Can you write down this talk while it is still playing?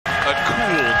a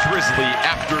cool, drizzly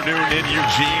afternoon in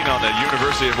Eugene on the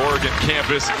University of Oregon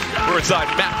campus. We're inside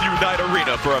Matthew Knight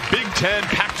Arena for a Big Ten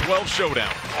Pac-12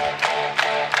 showdown.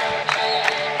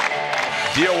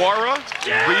 Diawara,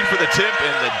 read for the tip,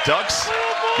 and the Ducks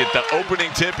get the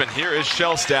opening tip, and here is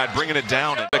Shellstad bringing it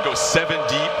down. And that goes 7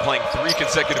 deep, playing 3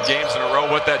 consecutive games in a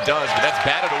row, what that does. But that's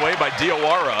batted away by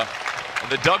Diawara,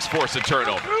 and the Ducks force a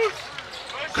turnover.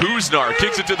 Kuznar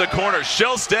kicks it to the corner.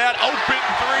 Shellstad, open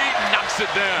 3, knocks it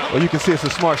down. Well, you can see it's a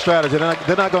smart strategy.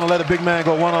 They're not going to let a big man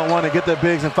go one-on-one and get their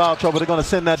bigs in foul trouble. They're going to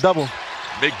send that double.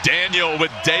 McDaniel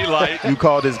with daylight. You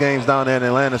called his games down there in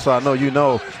Atlanta, so I know you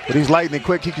know. But he's lightning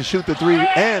quick. He can shoot the 3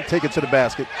 and take it to the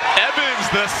basket. Evans,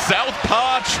 the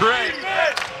southpaw tray.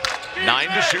 9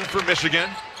 to shoot for Michigan.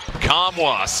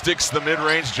 Kamwa sticks the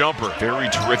mid-range jumper. Very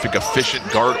terrific, efficient,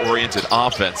 guard-oriented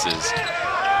offenses.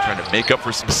 Trying to make up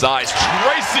for some size.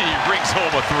 Tracy brings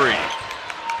home a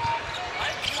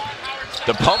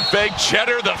 3. The pump fake,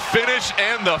 Cheddar, the finish,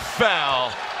 and the foul.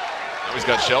 Now he's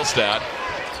got Shellstad.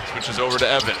 Switches over to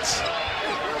Evans.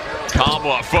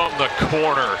 Kamwa from the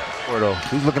corner.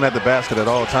 He's looking at the basket at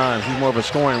all times. He's more of a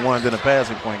scoring one than a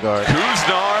passing point guard.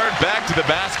 Kuznar back to the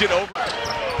basket. Over.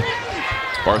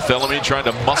 Barthélemy trying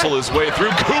to muscle his way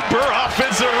through. Cooper,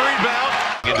 offensive rebound.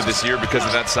 Into this year because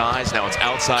of that size. Now it's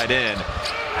outside in.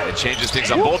 And it changes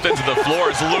things on both ends of the floor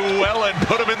as Llewellyn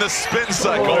put him in the spin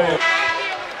cycle.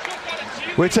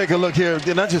 We take a look here.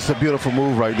 Not just a beautiful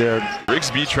move right there.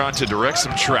 Rigsby trying to direct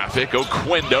some traffic.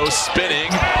 Oquendo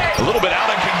spinning. A little bit out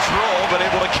of control, but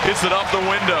able to kiss it off the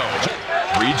window.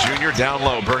 Reed Jr. down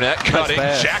low. Burnett cutting.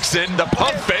 Jackson, the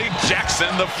pump fake.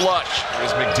 Jackson, the flush.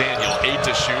 There's McDaniel, 8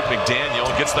 to shoot. McDaniel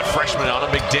gets the freshman on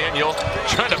him. McDaniel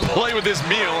trying to play with his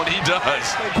meal, and he does.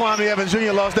 Kwame Evans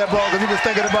Jr. lost that ball because he was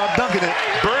thinking about dunking it.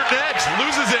 Burnett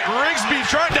loses it. Rigsby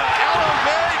trying to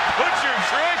elevate. Put your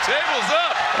tray tables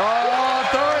up. Oh,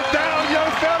 throw it down,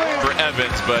 young fella. For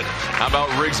Evans, but how about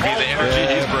Rigsby, the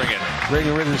energy he's bringing?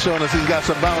 Rigsby showing us he's got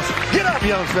some bounce. Get up,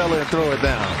 young fella, and throw it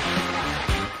down.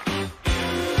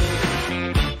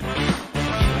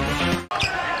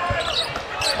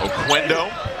 Oquendo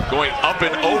going up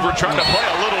and over, trying to play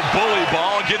a little bully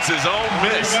ball, gets his own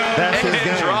miss,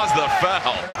 and draws the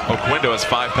foul. Oquendo has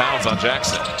 5 pounds on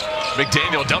Jackson.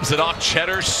 McDaniel dumps it off.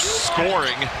 Cheddar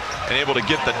scoring and able to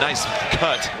get the nice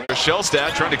cut.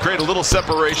 Shellstad trying to create a little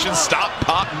separation. Stop,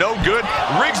 pop, no good.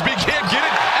 Rigsby can't get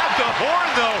it at the horn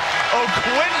though.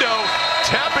 Oquendo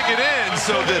tapping it in,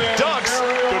 so the Ducks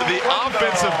go to the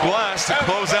offensive glass to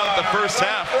close out the first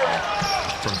half.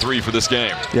 From 3 for this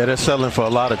game. Yeah, they're settling for a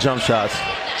lot of jump shots.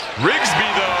 Rigsby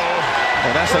though.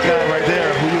 And that's a guy right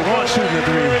there who you want shooting the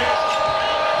 3.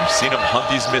 You've seen him hunt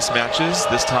these mismatches.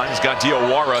 This time he's got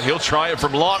Diawara. He'll try it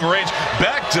from long range.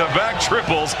 Back-to-back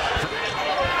triples.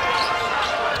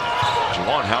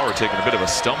 Juwan Howard taking a bit of a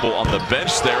stumble on the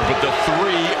bench there, but the 3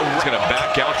 is going to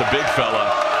back out the big fella.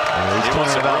 He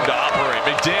wants some room to operate.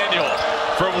 McDaniel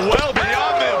from well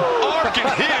beyond the arc,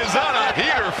 and he is on a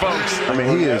heater, folks. I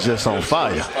mean, he is just on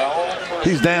fire.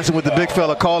 He's dancing with the big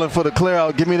fella, calling for the clear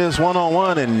out. Give me this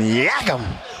one-on-one and yak him.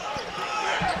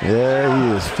 Yeah,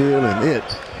 he is feeling it.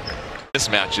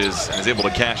 Mismatches and is able to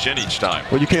cash in each time.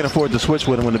 Well, you can't afford to switch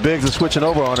with him. When the bigs are switching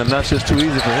over on him, that's just too easy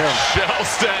for him.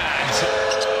 Shellstad.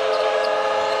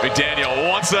 McDaniel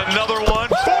wants another one.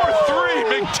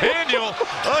 4-3. McDaniel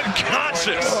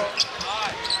unconscious.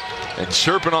 And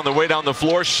chirping on the way down the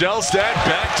floor. Shellstad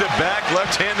back-to-back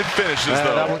left-handed finishes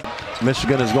though.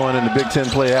 Michigan is going into Big Ten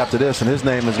play after this, and his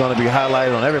name is going to be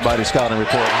highlighted on everybody's scouting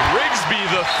report. Rigsby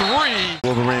the 3.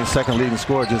 Wolverines' second leading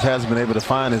scorer just hasn't been able to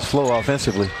find his flow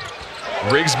offensively.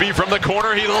 Rigsby from the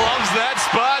corner. He loves that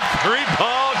spot.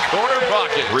 3-ball corner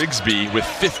pocket. Rigsby with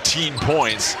 15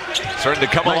 points. Starting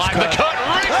to come alive. The cut.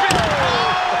 Rigsby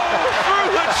through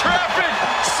the traffic.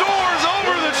 Soars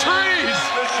over the trees.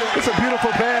 It's a beautiful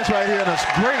pass right here and a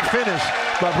great finish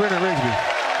by Brennan Rigsby.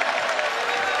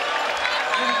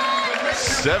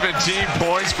 17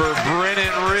 points for Brennan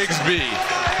Rigsby.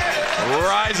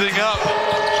 Rising up.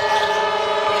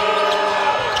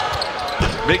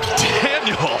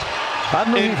 McDaniel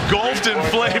engulfed in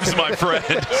flames, my friends.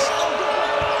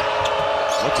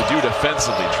 What to do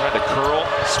defensively? Trying to curl,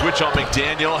 switch on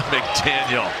McDaniel.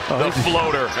 McDaniel, the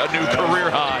floater, a new career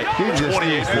high,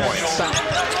 28 points.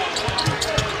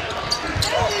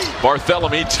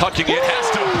 Barthélemy tucking it, has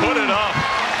to put it up.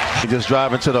 He just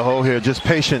driving to the hole here, just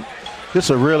patient. Just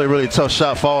a really, really tough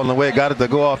shot falling away. Got it to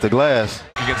go off the glass.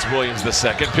 Against Williams the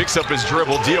second. Picks up his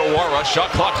dribble. Diawara.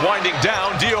 Shot clock winding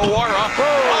down. Diawara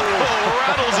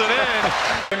rattles it in.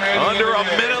 Under a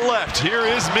minute left. Here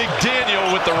is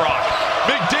McDaniel with the rock.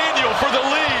 McDaniel for the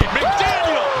lead.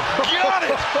 McDaniel got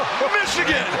it.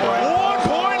 Michigan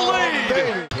 1-point lead.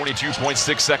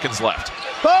 22.6 seconds left.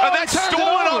 Oh, and that's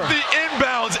stolen off the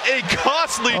inbounds. A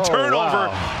costly turnover.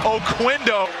 Wow.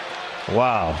 Oquendo.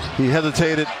 Wow. He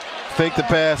hesitated, faked the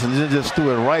pass, and then just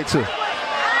threw it right to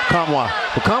Kamwa.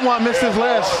 But Kamwa missed his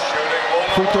last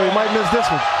free throw. He might miss this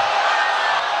one.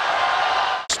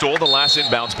 Stole the last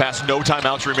inbounds pass. No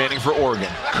timeouts remaining for Oregon.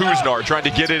 Kuznar trying to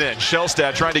get it in.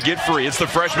 Shellstad trying to get free. It's the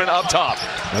freshman up top.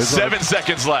 7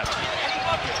 seconds left.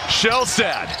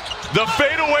 Shellstad, the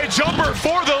fadeaway jumper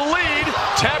for the lead.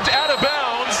 Tapped out of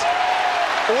bounds.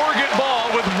 Oregon ball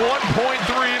with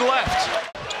 1.3 left.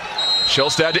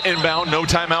 Shellstad to inbound. No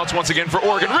timeouts once again for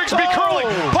Oregon. Rigsby curling.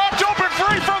 Popped open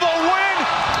free for the win.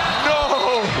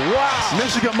 No. Wow.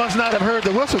 Michigan must not have heard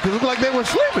the whistle because it looked like they were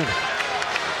sleeping.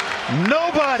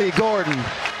 Nobody, Gordon.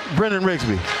 Brennan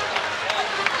Rigsby.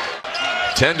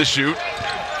 10 to shoot.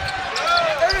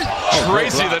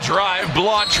 Tracy the drive,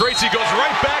 blocked. Tracy goes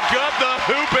right back up the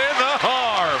hoop and the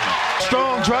arm.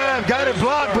 Strong drive, got it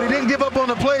blocked, but he didn't give up on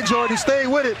the play, Jordan. He stayed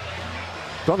with it.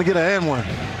 Going to get an and one.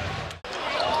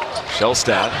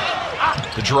 Shellstad,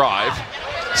 the drive.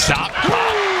 Stop,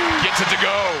 pop, gets it to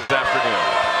go. This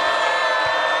afternoon.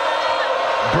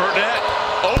 Burnett,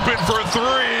 open for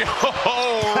three.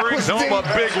 Oh, rings home a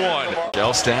big one.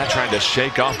 Shellstad trying to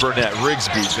shake off Burnett.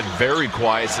 Rigsby's been very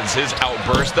quiet since his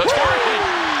outburst. The three.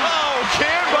 Oh,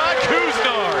 can by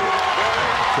Kuznar.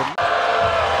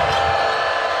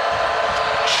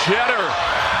 Cheddar.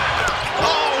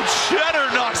 Oh,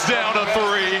 Cheddar knocks down a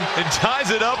three and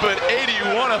ties it up at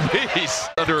 81 apiece.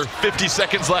 Under 50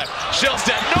 seconds left.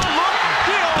 Shellstad, no look.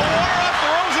 Diawara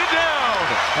throws it down.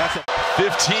 That's it.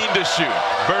 15 to shoot.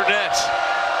 Burnett.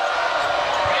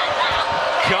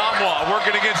 Kamwa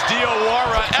working against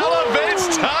Diawara.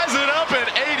 Elevates, ties it up at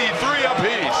 83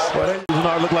 apiece. Well,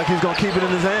 Kuznar looked like he's going to keep it in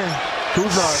his hand.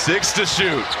 Kuznar. 6 to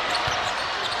shoot.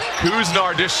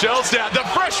 Kuznar to Shellstad. The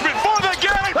freshman